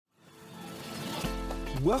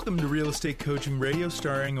Welcome to Real Estate Coaching Radio,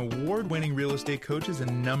 starring award-winning real estate coaches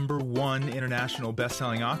and #1 international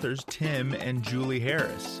best-selling authors, Tim and Julie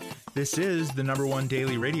Harris. This is the #1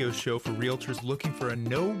 daily radio show for realtors looking for a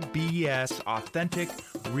no BS, authentic,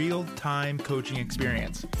 real-time coaching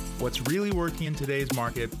experience. What's really working in today's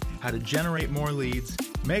market, how to generate more leads,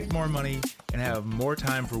 make more money, and have more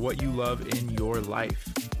time for what you love in your life.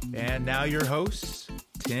 And now your hosts,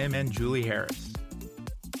 Tim and Julie Harris.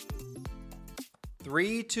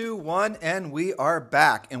 3, 2, 1, and we are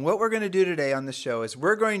back. And what we're going to do today on the show is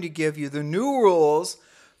we're going to give you the new rules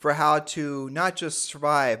for how to not just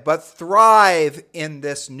survive, but thrive in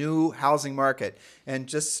this new housing market. And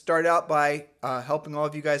just start out by helping all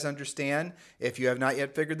of you guys understand, if you have not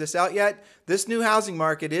yet figured this out yet, this new housing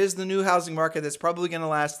market is the new housing market that's probably going to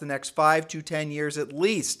last the next 5 to 10 years at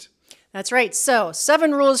least. That's right. So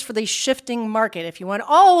 7 rules for the shifting market. If you want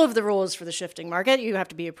all of the rules for the shifting market, you have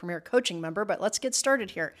to be a Premier Coaching member, but let's get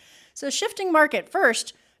started here. So shifting market,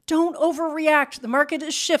 first, don't overreact. The market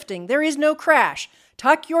is shifting. There is no crash.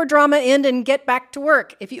 Tuck your drama in and get back to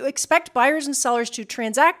work. If you expect buyers and sellers to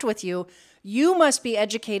transact with you, you must be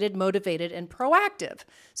educated, motivated, and proactive.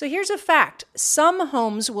 So here's a fact. Some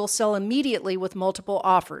homes will sell immediately with multiple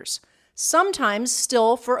offers, sometimes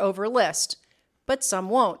still for over list, but some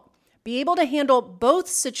won't. Be able to handle both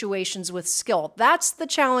situations with skill. That's the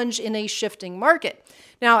challenge in a shifting market.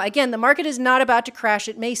 Now, again, the market is not about to crash.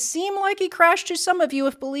 It may seem like a crash to some of you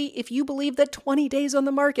if you believe that 20 days on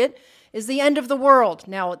the market is the end of the world.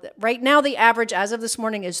 Now, right now, the average as of this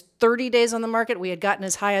morning is 30 days on the market. We had gotten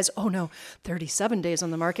as high as, 37 days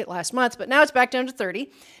on the market last month, but now it's back down to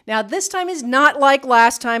 30. Now, this time is not like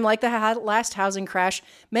last time, like the last housing crash.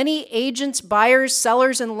 Many agents, buyers,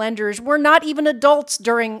 sellers, and lenders were not even adults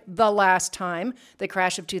during the last time, the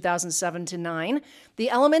crash of 2007 to 9. The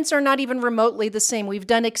elements are not even remotely the same. We've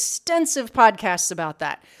done extensive podcasts about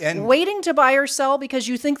that. And waiting to buy or sell because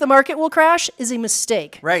you think the market will crash is a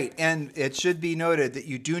mistake. Right. And it should be noted that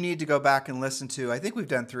you do need to go back and listen to, I think we've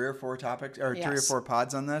done 3 or 4 topics or yes. 3 or 4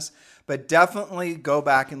 pods on this, but definitely go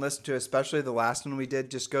back and listen to, especially the last one we did.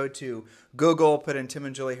 Just go to Google, put in Tim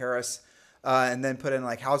and Julie Harris, and then put in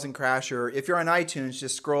like housing crash, or if you're on iTunes,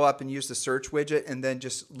 just scroll up and use the search widget and then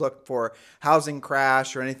just look for housing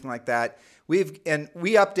crash or anything like that. We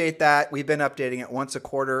update that. We've been updating it once a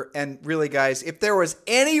quarter. And really, guys, if there was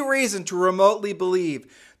any reason to remotely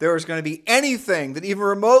believe there was going to be anything that even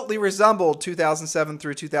remotely resembled 2007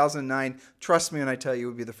 through 2009, trust me when I tell you,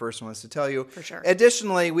 we'd be the first ones to tell you. For sure.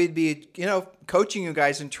 Additionally, we'd be, coaching you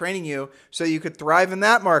guys and training you so you could thrive in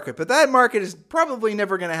that market. But that market is probably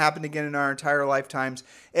never going to happen again in our entire lifetimes,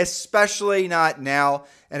 especially not now.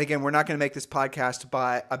 And again, we're not going to make this podcast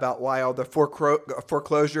about why all the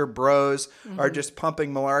foreclosure bros are just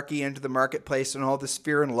pumping malarkey into the marketplace and all this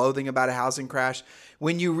fear and loathing about a housing crash.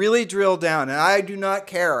 When you really drill down, and I do not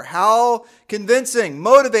care how convincing,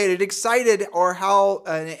 motivated, excited, or how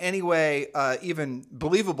in any way even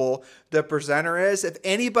believable the presenter is, if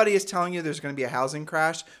anybody is telling you there's going to be a housing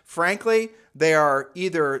crash, frankly, they are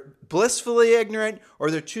either blissfully ignorant or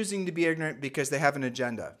they're choosing to be ignorant because they have an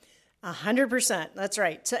agenda. 100%. That's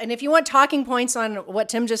right. So, and if you want talking points on what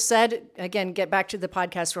Tim just said, again, get back to the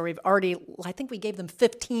podcast where I think we gave them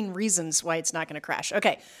 15 reasons why it's not going to crash.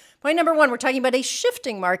 Okay. Point number 1, we're talking about a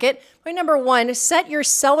shifting market. Point number 1, set your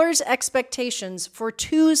seller's expectations for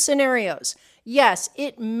 2 scenarios. Yes,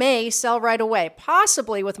 it may sell right away,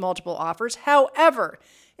 possibly with multiple offers. However,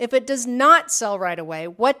 if it does not sell right away,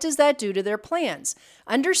 what does that do to their plans?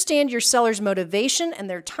 Understand your seller's motivation and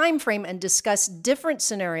their time frame and discuss different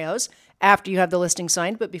scenarios after you have the listing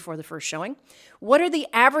signed, but before the first showing. What are the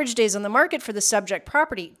average days on the market for the subject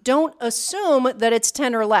property? Don't assume that it's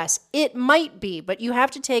 10 or less. It might be, but you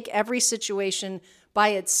have to take every situation by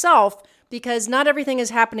itself because not everything is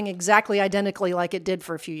happening exactly identically like it did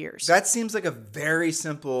for a few years. That seems like a very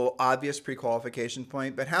simple, obvious pre-qualification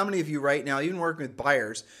point, but how many of you right now, even working with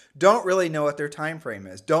buyers, don't really know what their time frame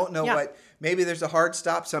is, don't know what, maybe there's a hard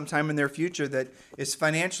stop sometime in their future that is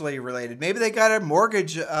financially related. Maybe they got a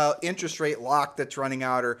mortgage interest rate lock that's running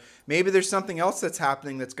out, or maybe there's something else that's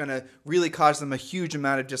happening that's going to really cause them a huge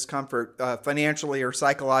amount of discomfort financially or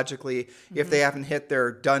psychologically if they haven't hit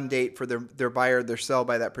their done date for their buy or their sell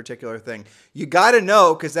by that particular thing. You got to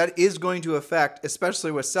know, because that is going to affect,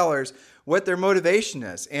 especially with sellers, what their motivation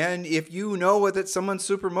is. And if you know that someone's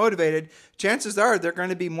super motivated, chances are they're going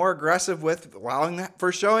to be more aggressive with allowing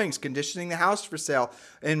for showings, conditioning the house for sale,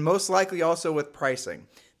 and most likely also with pricing.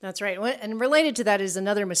 That's right. And related to that is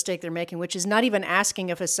another mistake they're making, which is not even asking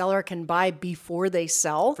if a seller can buy before they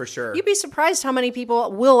sell. For sure. You'd be surprised how many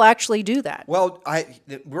people will actually do that. Well,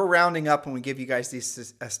 we're rounding up when we give you guys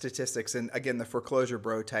these statistics. And again, the foreclosure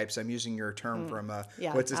bro types, I'm using your term from,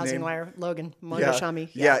 what's his Housing name? Wire, Logan Mondashami.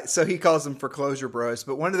 Yeah, so he calls them foreclosure bros.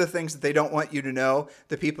 But one of the things that they don't want you to know,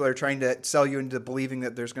 the people are trying to sell you into believing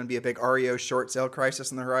that there's going to be a big REO short sale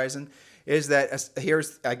crisis on the horizon, is that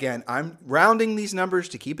here's, again, I'm rounding these numbers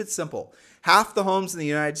to keep it simple. Half the homes in the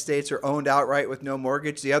United States are owned outright with no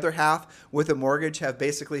mortgage. The other half with a mortgage have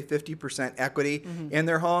basically 50% equity in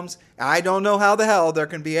their homes. I don't know how the hell there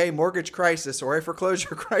can be a mortgage crisis or a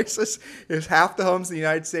foreclosure crisis if half the homes in the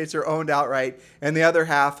United States are owned outright and the other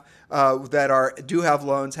half that do have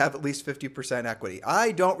loans have at least 50% equity.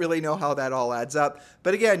 I don't really know how that all adds up.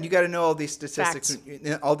 But again, you got to know all these statistics,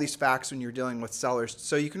 all these facts when you're dealing with sellers,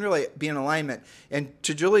 so you can really be in alignment. And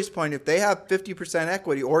to Julie's point, if they have 50%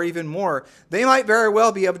 equity or even more, they might very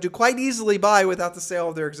well be able to quite easily buy without the sale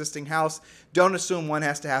of their existing house. Don't assume one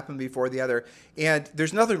has to happen before the other. And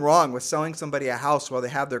there's nothing wrong with selling somebody a house while they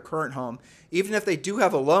have their current home. Even if they do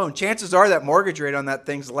have a loan, chances are that mortgage rate on that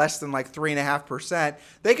thing's less than like 3.5%.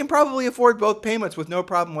 They can probably afford both payments with no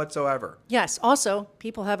problem whatsoever. Yes. Also,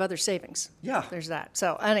 people have other savings. Yeah. There's that.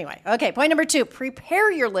 So anyway, okay. Point number 2,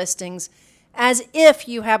 prepare your listings as if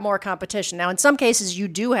you have more competition. Now, in some cases, you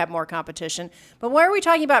do have more competition, but why are we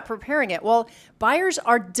talking about preparing it? Well, buyers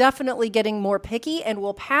are definitely getting more picky and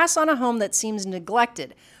will pass on a home that seems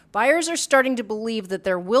neglected. Buyers are starting to believe that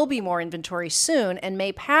there will be more inventory soon and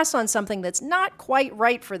may pass on something that's not quite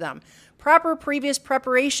right for them. Proper previous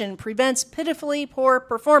preparation prevents pitifully poor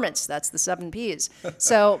performance. That's the 7 Ps.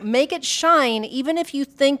 So make it shine even if you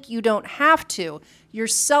think you don't have to. Your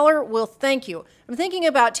seller will thank you. I'm thinking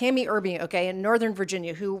about Tammy Irby, in Northern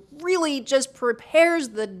Virginia, who really just prepares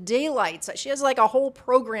the daylights. She has like a whole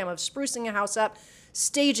program of sprucing a house up,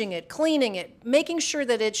 staging it, cleaning it, making sure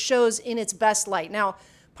that it shows in its best light. Now,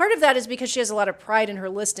 part of that is because she has a lot of pride in her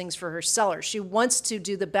listings for her sellers. She wants to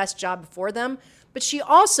do the best job for them, but she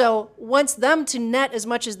also wants them to net as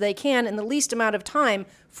much as they can in the least amount of time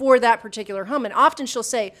for that particular home. And often she'll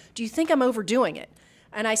say, "Do you think I'm overdoing it?"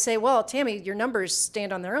 And I say, well, Tammy, your numbers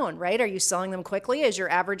stand on their own, right? Are you selling them quickly? Is your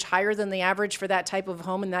average higher than the average for that type of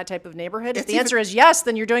home in that type of neighborhood? If the answer is yes,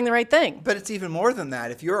 then you're doing the right thing. But it's even more than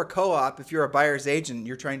that. If you're a co-op, if you're a buyer's agent,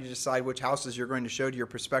 you're trying to decide which houses you're going to show to your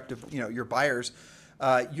prospective, your buyers.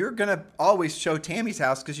 You're going to always show Tammy's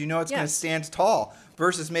house because you know it's going to stand tall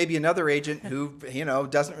versus maybe another agent who,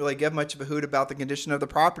 doesn't really give much of a hoot about the condition of the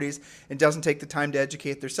properties and doesn't take the time to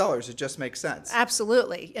educate their sellers. It just makes sense.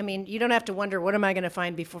 Absolutely. I mean, you don't have to wonder, what am I going to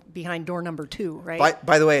find behind door number 2, right?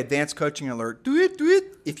 By the way, advanced coaching alert. Do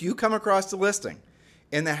it. If you come across the listing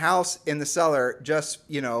in the house, in the seller, just,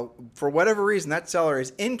 for whatever reason, that seller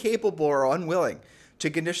is incapable or unwilling to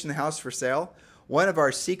condition the house for sale, one of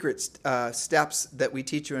our secret steps that we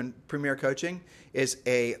teach you in Premier Coaching is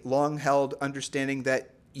a long-held understanding that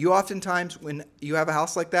you oftentimes, when you have a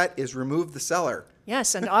house like that, is remove the seller.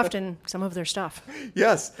 Yes, and often some of their stuff.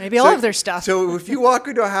 Yes. Maybe all of their stuff. So if you walk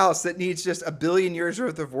into a house that needs just 1 billion years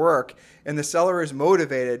worth of work and the seller is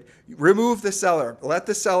motivated, remove the seller. Let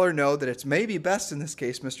the seller know that it's maybe best in this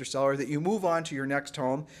case, Mr. Seller, that you move on to your next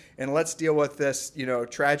home and let's deal with this,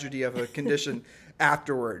 tragedy of a condition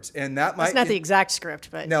afterwards. And that might... It's not the exact script,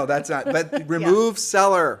 but... No, that's not. But remove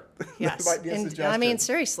seller. Yes. That might be a suggestion. I mean,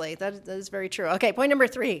 seriously, that is very true. Okay, point number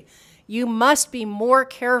 3. You must be more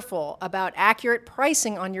careful about accurate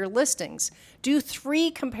pricing on your listings. Do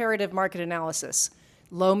 3 comparative market analysis.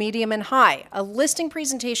 Low, medium, and high. A listing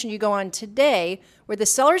presentation you go on today where the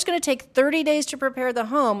seller is going to take 30 days to prepare the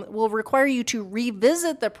home will require you to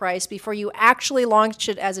revisit the price before you actually launch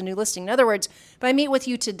it as a new listing. In other words, if I meet with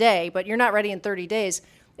you today, but you're not ready in 30 days,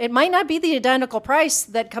 it might not be the identical price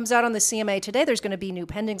that comes out on the CMA today. There's going to be new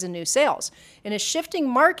pendings and new sales. In a shifting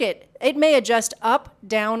market, it may adjust up,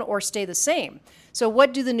 down, or stay the same. So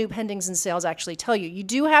what do the new pendings and sales actually tell you? You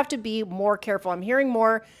do have to be more careful. I'm hearing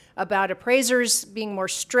more about appraisers being more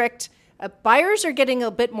strict. Buyers are getting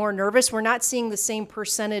a bit more nervous. We're not seeing the same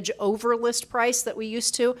percentage over list price that we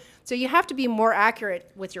used to. So you have to be more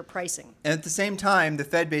accurate with your pricing. And at the same time, the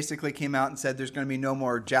Fed basically came out and said there's going to be no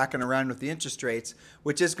more jacking around with the interest rates,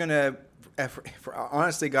 which is going to,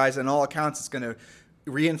 honestly, guys, on all accounts, it's going to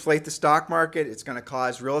reinflate the stock market. It's going to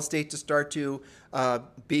cause real estate to start to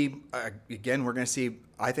again, we're going to see,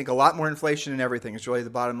 I think, a lot more inflation in everything. It's really the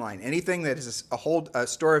bottom line. Anything that is a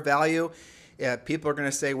store of value People are going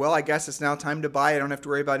to say, well, I guess it's now time to buy. I don't have to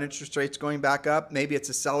worry about interest rates going back up. Maybe it's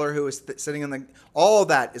a seller who is sitting on all of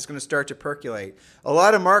that is going to start to percolate. A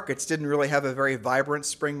lot of markets didn't really have a very vibrant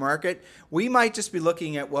spring market. We might just be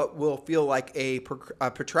looking at what will feel like a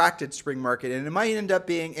protracted spring market. And it might end up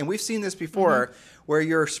being, and we've seen this before, where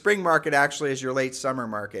your spring market actually is your late summer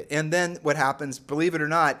market. And then what happens, believe it or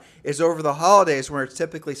not, is over the holidays where it's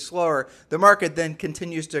typically slower, the market then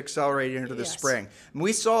continues to accelerate into the spring. And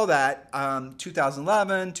we saw that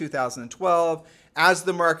 2011, 2012, as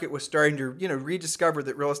the market was starting to, rediscover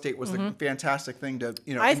that real estate was the fantastic thing to,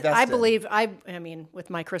 invest in. I believe, I mean, with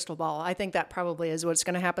my crystal ball, I think that probably is what's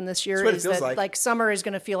going to happen this year. That's what it feels like. Summer is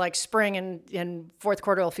going to feel like spring and fourth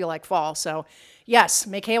quarter will feel like fall. So yes,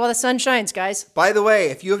 make hay while the sun shines, guys. By the way,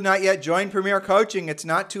 if you have not yet joined Premier Coaching, it's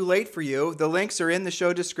not too late for you. The links are in the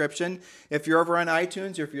show description. If you're over on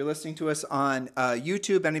iTunes or if you're listening to us on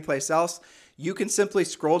YouTube, anyplace else, you can simply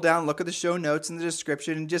scroll down, look at the show notes in the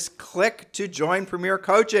description, and just click to join Premier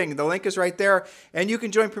Coaching. The link is right there, and you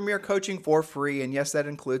can join Premier Coaching for free. And yes, that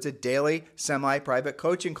includes a daily semi-private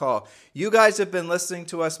coaching call. You guys have been listening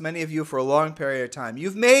to us, many of you, for a long period of time.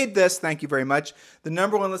 You've made this, thank you very much, the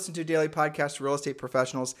number one listened to daily podcast for real estate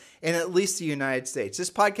professionals in at least the United States.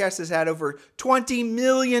 This podcast has had over 20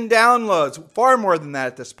 million downloads, far more than that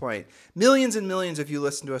at this point. Millions and millions of you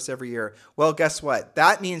listen to us every year. Well, guess what?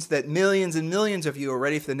 That means that millions and millions of you are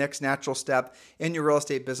ready for the next natural step in your real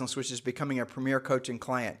estate business, which is becoming a Premier Coaching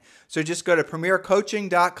client. So just go to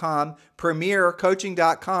premiercoaching.com,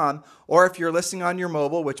 premiercoaching.com, or if you're listening on your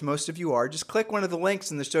mobile, which most of you are, just click one of the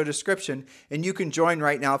links in the show description and you can join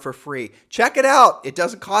right now for free. Check it out. It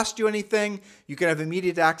doesn't cost you anything. You can have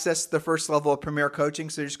immediate access to the first level of Premier Coaching.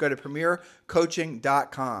 So just go to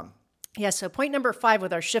premiercoaching.com. Yeah, so point number 5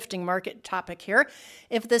 with our shifting market topic here.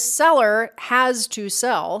 If the seller has to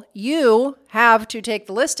sell, you have to take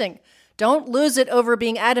the listing. Don't lose it over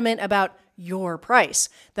being adamant about your price.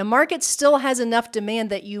 The market still has enough demand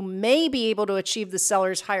that you may be able to achieve the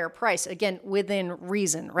seller's higher price, again, within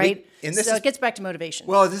reason, right? So it gets back to motivation.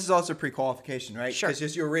 Well, this is also pre-qualification, right? Sure. Because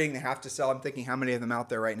as you're reading, they have to sell. I'm thinking how many of them out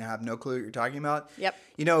there right now have no clue what you're talking about. Yep.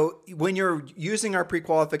 When you're using our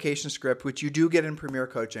pre-qualification script, which you do get in Premier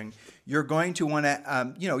Coaching, you're going to want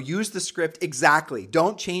to, use the script exactly.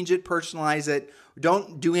 Don't change it, personalize it.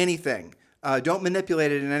 Don't do anything. Don't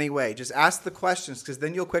manipulate it in any way. Just ask the questions because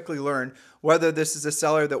then you'll quickly learn whether this is a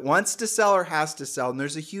seller that wants to sell or has to sell. And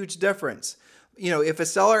there's a huge difference. If a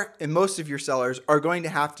seller, and most of your sellers, are going to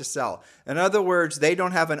have to sell. In other words, they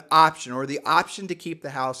don't have an option, or the option to keep the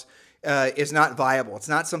house is not viable. It's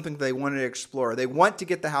not something they want to explore. They want to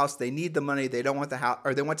get the house. They need the money. They don't want the house,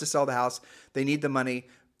 or they want to sell the house. They need the money.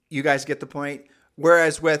 You guys get the point?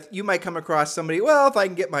 Whereas you might come across somebody, well, if I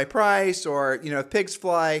can get my price, or, if pigs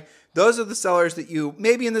fly, those are the sellers that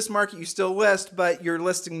maybe in this market you still list, but you're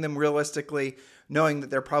listing them realistically, knowing that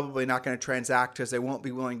they're probably not going to transact because they won't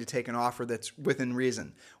be willing to take an offer that's within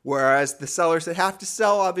reason. Whereas the sellers that have to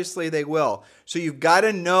sell, obviously they will. So you've got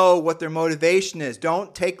to know what their motivation is.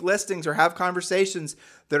 Don't take listings or have conversations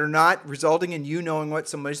that are not resulting in you knowing what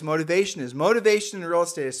somebody's motivation is. Motivation in real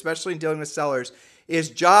estate, especially in dealing with sellers, is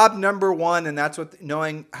job number 1, and that's what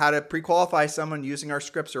knowing how to pre-qualify someone using our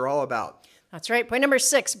scripts are all about. That's right. Point number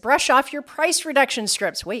 6, brush off your price reduction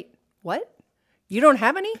scripts. Wait, what? You don't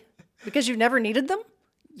have any? Because you've never needed them?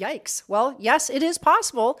 Yikes. Well, yes, it is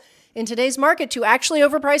possible in today's market to actually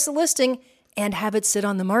overprice a listing and have it sit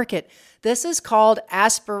on the market. This is called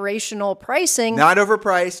aspirational pricing. Not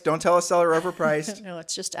overpriced. Don't tell a seller overpriced. No,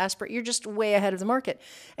 it's just you're just way ahead of the market.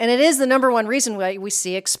 And it is the number one reason why we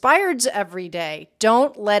see expireds every day.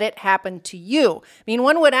 Don't let it happen to you. I mean,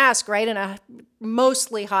 one would ask, right, in a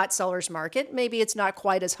mostly hot seller's market, maybe it's not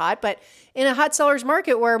quite as hot, but in a hot seller's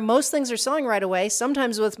market where most things are selling right away,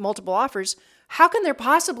 sometimes with multiple offers, how can there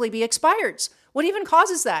possibly be expireds? What even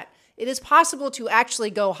causes that? It is possible to actually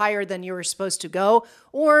go higher than you were supposed to go,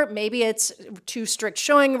 or maybe it's too strict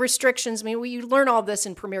showing restrictions. I mean, we learn all this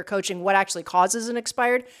in Premier Coaching, what actually causes an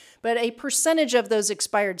expired, but a percentage of those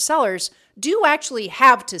expired sellers do actually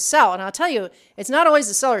have to sell. And I'll tell you, it's not always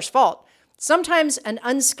the seller's fault. Sometimes an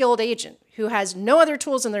unskilled agent who has no other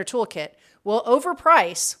tools in their toolkit will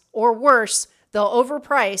overprice, or worse, they'll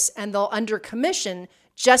overprice and they'll undercommission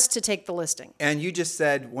just to take the listing. And you just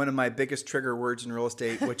said one of my biggest trigger words in real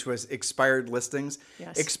estate, which was expired listings.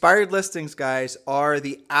 Yes. Expired listings, guys, are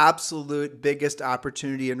the absolute biggest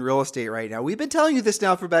opportunity in real estate right now. We've been telling you this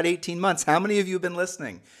now for about 18 months. How many of you have been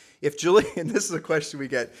listening? If Julie, and this is a question we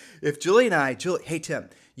get, if Julie and I, hey Tim,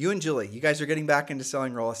 you and Julie, you guys are getting back into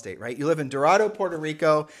selling real estate, right? You live in Dorado, Puerto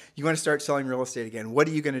Rico. You want to start selling real estate again. What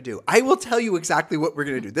are you going to do? I will tell you exactly what we're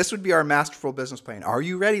going to do. This would be our masterful business plan. Are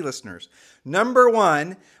you ready, listeners? Number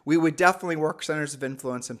one, we would definitely work centers of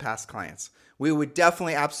influence and past clients. We would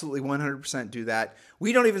definitely, absolutely 100% do that.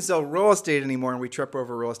 We don't even sell real estate anymore, and we trip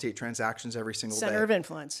over real estate transactions every single day. Center of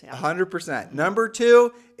influence, yeah. 100%. Number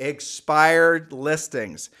two, expired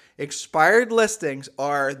listings. Expired listings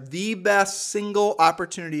are the best single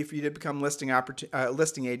opportunity for you to become listing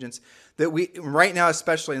agents that we, right now,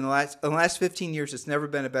 especially in the last 15 years, it's never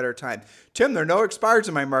been a better time. Tim, there are no expireds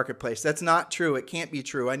in my marketplace. That's not true. It can't be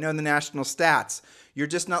true. I know the national stats. You're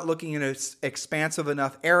just not looking in an expansive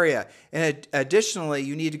enough area. And additionally,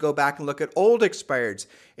 you need to go back and look at old expireds.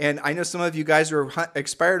 And I know some of you guys are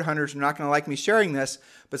expired hunters are not going to like me sharing this,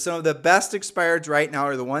 but some of the best expireds right now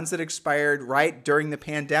are the ones that expired right during the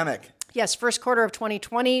pandemic. Yes, first quarter of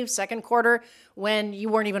 2020, second quarter, when you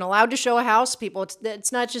weren't even allowed to show a house. People,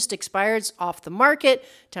 it's not just expired, it's off the market,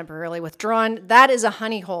 temporarily withdrawn. That is a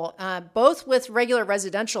honey hole, both with regular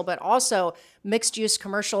residential, but also mixed use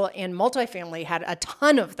commercial and multifamily had a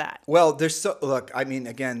ton of that. Well, look, I mean,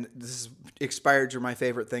 again, expireds are my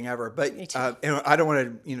favorite thing ever, but I don't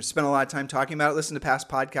want to spend a lot of time talking about it. Listen to past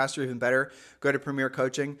podcasts, or even better, go to Premier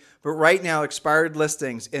Coaching. But right now, expired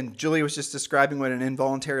listings, and Julie was just describing what an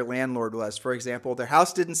involuntary landlord was. For example, their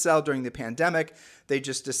house didn't sell during the pandemic. They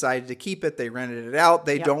just decided to keep it. They rented it out.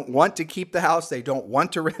 They don't want to keep the house. They don't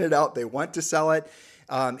want to rent it out. They want to sell it.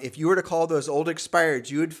 If you were to call those old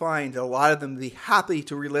expireds, you would find a lot of them be happy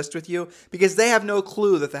to relist with you because they have no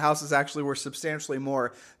clue that the houses actually were substantially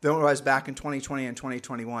more than it was back in 2020 and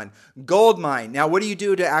 2021. Goldmine. Now, what do you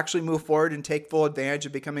do to actually move forward and take full advantage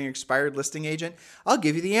of becoming an expired listing agent? I'll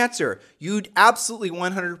give you the answer. You'd absolutely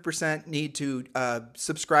 100% need to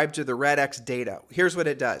subscribe to the RedX data. Here's what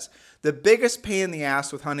it does. The biggest pain in the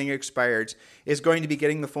ass with hunting expireds is going to be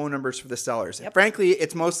getting the phone numbers for the sellers. Yep. Frankly,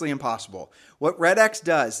 it's mostly impossible. What RedX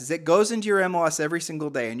does is it goes into your MLS every single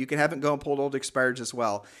day, and you can have it go and pull old expireds as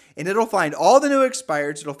well. And it'll find all the new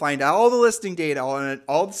expireds. It'll find all the listing data,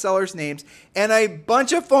 all the sellers' names, and a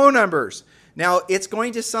bunch of phone numbers. Now, it's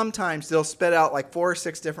going to sometimes, they'll spit out like 4 or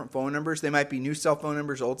 6 different phone numbers. They might be new cell phone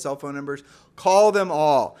numbers, old cell phone numbers. Call them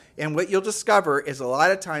all. And what you'll discover is a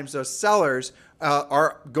lot of times those sellers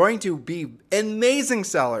are going to be amazing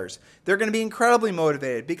sellers. They're going to be incredibly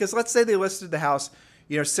motivated because let's say they listed the house,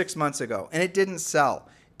 6 months ago and it didn't sell.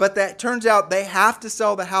 But that turns out they have to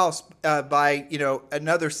sell the house by,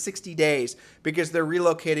 another 60 days because they're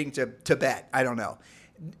relocating to Tibet. I don't know.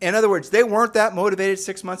 In other words, they weren't that motivated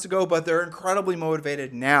 6 months ago, but they're incredibly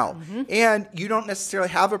motivated now. Mm-hmm. And you don't necessarily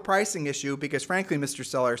have a pricing issue because, frankly, Mr.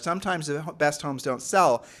 Seller, sometimes the best homes don't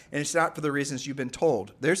sell, and it's not for the reasons you've been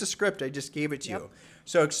told. There's a script. I just gave it to you.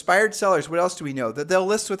 So expired sellers, what else do we know? That they'll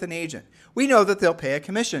list with an agent. We know that they'll pay a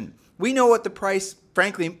commission. We know what the price,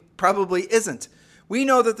 frankly, probably isn't. We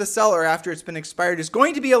know that the seller, after it's been expired, is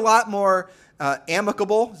going to be a lot more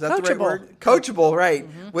amicable. Is that the right word? Coachable, right.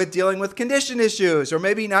 Mm-hmm. With dealing with condition issues or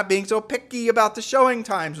maybe not being so picky about the showing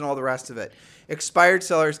times and all the rest of it. Expired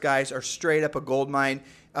sellers, guys, are straight up a gold mine.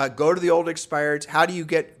 Go to the old expireds. How do you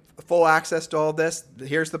get full access to all this?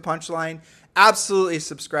 Here's the punchline. Absolutely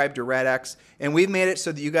subscribe to RedX. And we've made it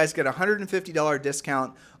so that you guys get a $150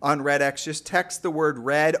 discount on RedX. Just text the word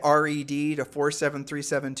RED, R-E-D, to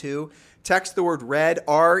 47372. Text the word RED,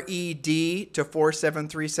 R-E-D, to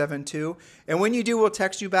 47372. And when you do, we'll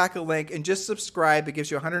text you back a link and just subscribe. It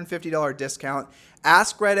gives you a $150 discount.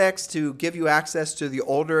 Ask RedX to give you access to the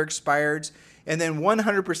older expireds. And then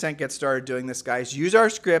 100% get started doing this, guys. Use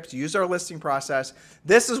our script. Use our listing process.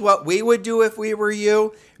 This is what we would do if we were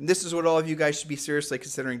you. And this is what all of you guys should be seriously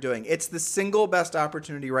considering doing. It's the single best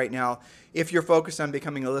opportunity right now if you're focused on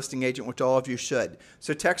becoming a listing agent, which all of you should.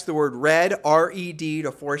 So text the word RED, R-E-D,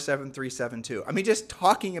 to 47372. I mean, just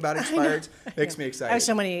talking about expireds makes me excited. I have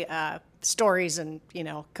so many stories and,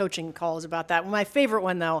 coaching calls about that. My favorite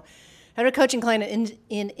one, though, I had a coaching client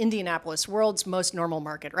in Indianapolis, world's most normal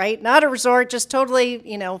market, right? Not a resort, just totally,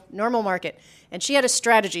 normal market. And she had a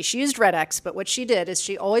strategy. She used RedX, but what she did is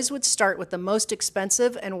she always would start with the most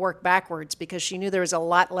expensive and work backwards because she knew there was a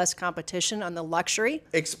lot less competition on the luxury.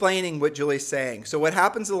 Explaining what Julie's saying. So what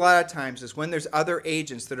happens a lot of times is when there's other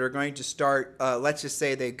agents that are going to start, let's just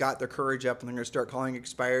say they got their courage up and they're going to start calling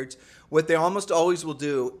expireds, what they almost always will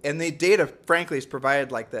do, and the data, frankly, is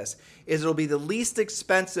provided like this, is it'll be the least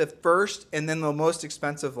expensive first and then the most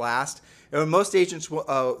expensive last. And most agents,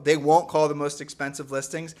 they won't call the most expensive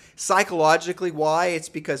listings. Psychologically, typically why? It's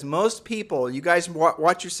because most people, you guys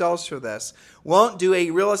watch yourselves for this, won't do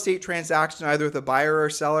a real estate transaction either with a buyer or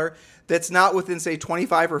seller that's not within, say,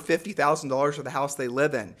 $25,000 or $50,000 of the house they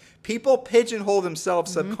live in. People pigeonhole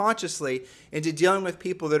themselves subconsciously into dealing with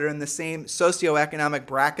people that are in the same socioeconomic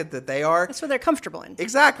bracket that they are. That's what they're comfortable in.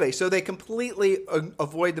 Exactly. So they completely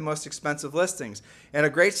avoid the most expensive listings. And a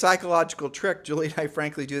great psychological trick, Julie and I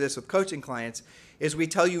frankly do this with coaching clients, is we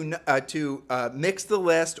tell you to mix the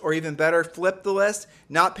list, or even better, flip the list,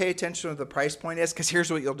 not pay attention to what the price point is, because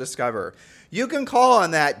here's what you'll discover. You can call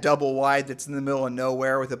on that double wide that's in the middle of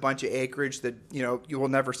nowhere with a bunch of acreage that you will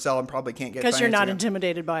never sell and probably can't get because you're not financing.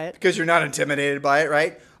 intimidated by it. Because you're not intimidated by it,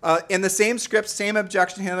 right? In the same script, same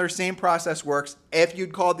objection handler, same process works. If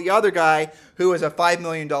you'd called the other guy who was a $5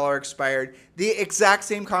 million expired, the exact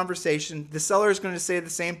same conversation, the seller is going to say the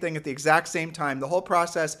same thing at the exact same time. The whole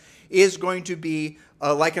process is going to be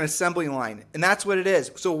like an assembly line. And that's what it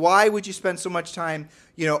is. So why would you spend so much time,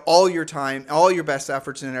 all your time, all your best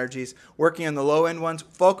efforts and energies working on the low end ones?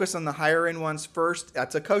 Focus on the higher end ones first.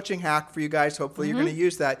 That's a coaching hack for you guys. Hopefully you're going to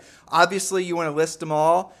use that. Obviously you want to list them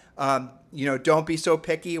all. Don't be so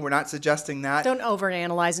picky. We're not suggesting that. Don't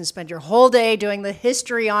overanalyze and spend your whole day doing the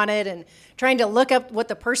history on it and trying to look up what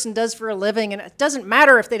the person does for a living. And it doesn't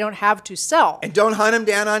matter if they don't have to sell. And don't hunt them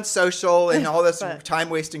down on social and all this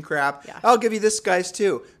time-wasting crap. Yeah. I'll give you this, guys,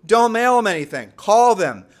 too. Don't mail them anything. Call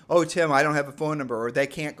them. Oh, Tim, I don't have a phone number, or they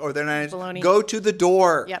can't, or they're not. Baloney. Go to the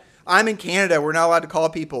door. Yep. I'm in Canada. We're not allowed to call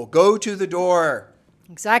people. Go to the door.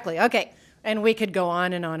 Exactly. Okay. And we could go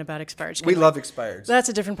on and on about expireds. We love expireds. That's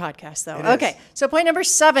a different podcast, though. It Okay. is. So point number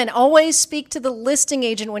 7, always speak to the listing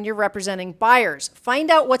agent when you're representing buyers. Find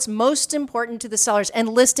out what's most important to the sellers. And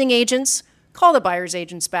listing agents, call the buyer's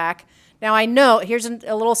agents back. Now, I know, here's a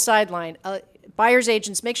little sideline. Buyer's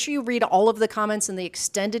agents, make sure you read all of the comments and the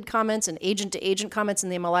extended comments and agent-to-agent comments in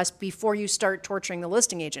the MLS before you start torturing the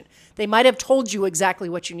listing agent. They might have told you exactly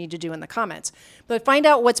what you need to do in the comments. But find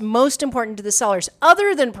out what's most important to the sellers.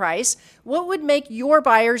 Other than price, what would make your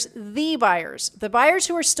buyers the buyers? The buyers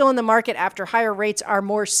who are still in the market after higher rates are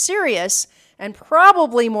more serious and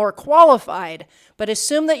probably more qualified, but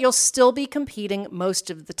assume that you'll still be competing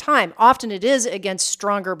most of the time. Often it is against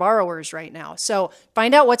stronger borrowers right now. So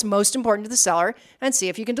find out what's most important to the seller and see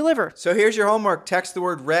if you can deliver. So here's your homework. Text the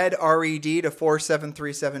word RED, R-E-D, to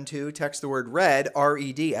 47372. Text the word RED,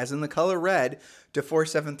 R-E-D, as in the color red, to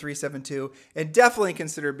 47372. And definitely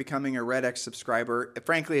consider becoming a RedX subscriber.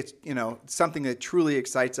 Frankly, it's something that truly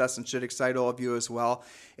excites us and should excite all of you as well.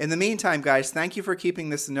 In the meantime, guys, thank you for keeping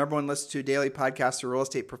this the number one listened to daily podcast for real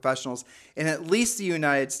estate professionals in at least the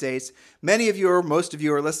United States. Many of you, or most of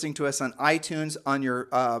you, are listening to us on iTunes on your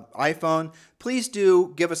iPhone. Please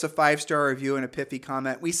do give us a 5-star review and a pithy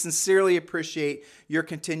comment. We sincerely appreciate your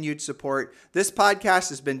continued support. This podcast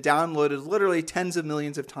has been downloaded literally tens of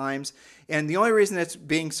millions of times, and the only reason it's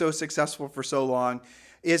being so successful for so long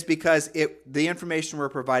is because the information we're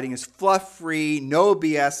providing is fluff-free, no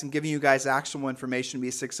BS, and giving you guys actionable information to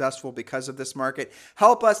be successful because of this market.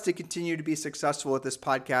 Help us to continue to be successful with this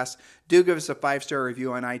podcast. Do give us a 5-star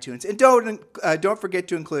review on iTunes. And don't forget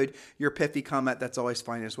to include your pithy comment. That's always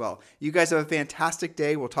fine as well. You guys have a fantastic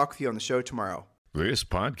day. We'll talk with you on the show tomorrow. This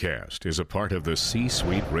podcast is a part of the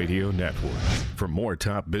C-Suite Radio Network. For more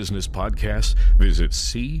top business podcasts, visit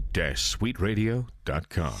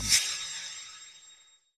c-suiteradio.com.